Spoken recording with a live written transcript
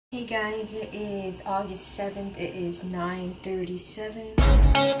Hey guys, it is August 7th, it is 9:37.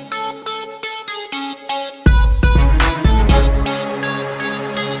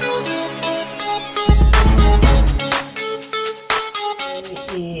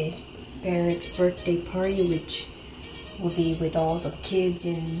 It is Barrett's birthday party, which will be with all the kids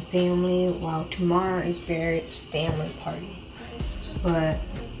and family, while tomorrow is Barrett's family party. But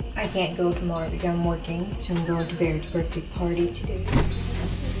I can't go tomorrow because I'm working, so I'm going to Barrett's birthday party today.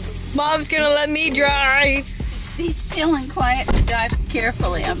 Mom's gonna let me drive. Be still and quiet and drive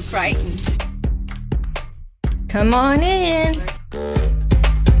carefully. I'm frightened. Come on in.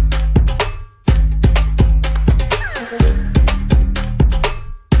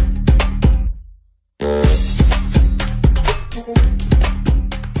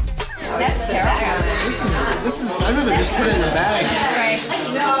 That's terrible. This is, I'd rather just put it in a bag. Right.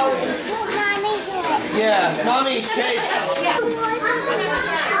 Yeah, mommy's cake.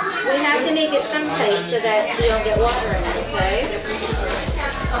 We have to make it some type so that we don't get water in it, okay?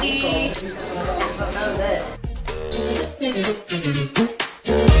 That was it.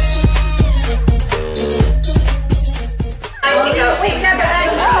 Take that back.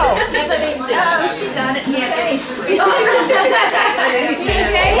 Oh, she got it in the face.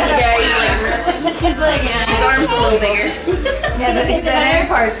 She's like, yeah. His arm's a little bigger. Yeah, the center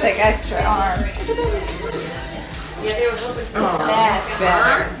part's like extra arm. That's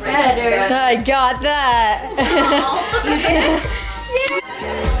better. I got that.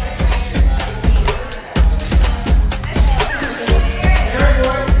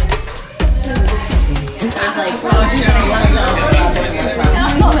 I was like, oh, you don't want to go.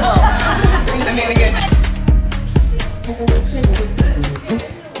 I mean, good.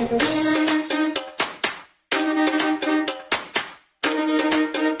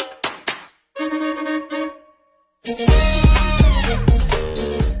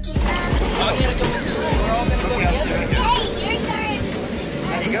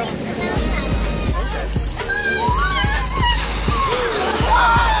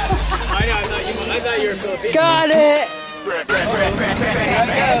 Got it. Here I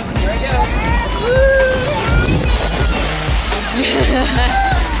go.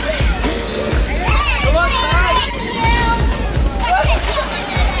 Come on,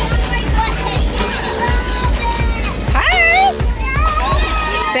 Hi.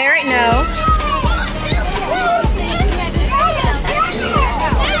 Barrett, no.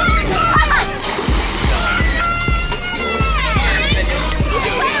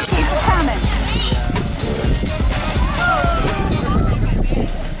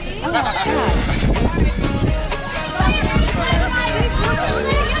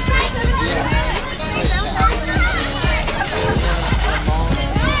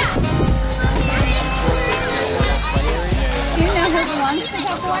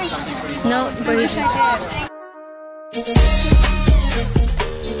 No, but he should.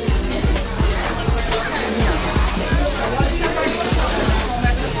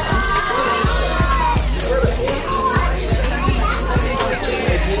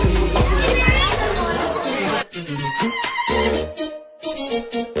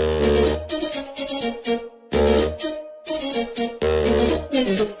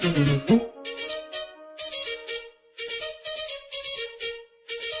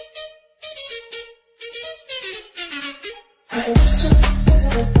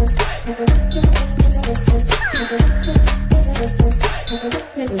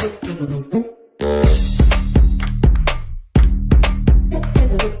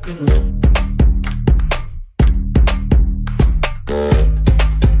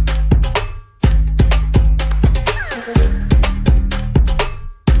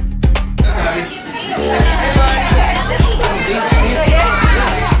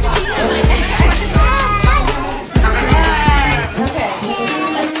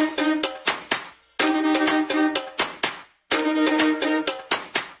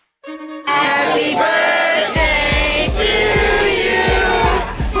 Happy birthday to you.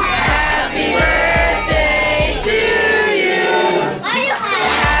 Happy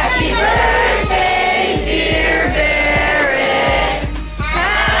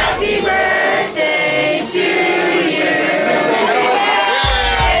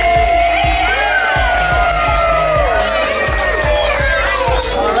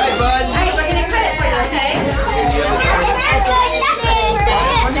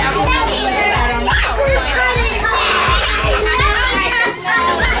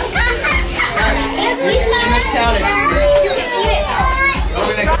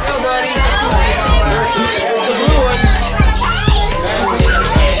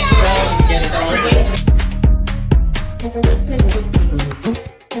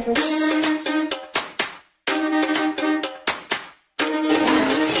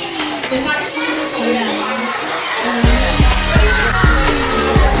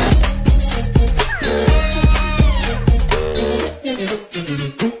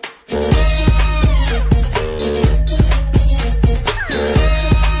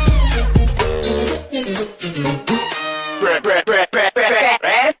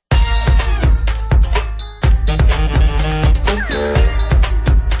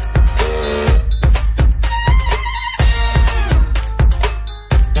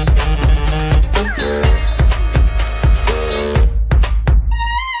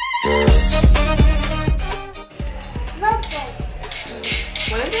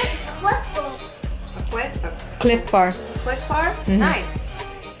What is it? A Cliff Bar. Cliff bar? Nice.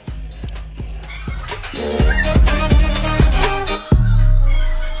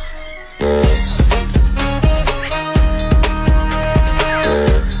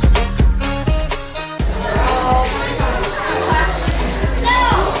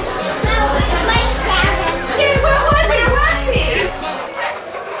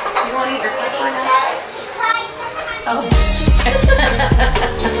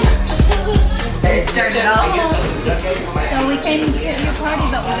 It started off. So we came to your party,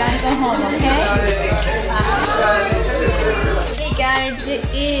 but we gotta go home, okay? Hey guys, it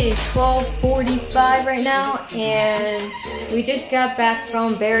is 12:45 right now, and we just got back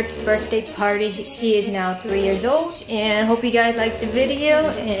from Barrett's birthday party. He is now 3 years old, and I hope you guys liked the video,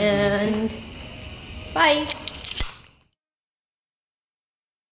 and bye!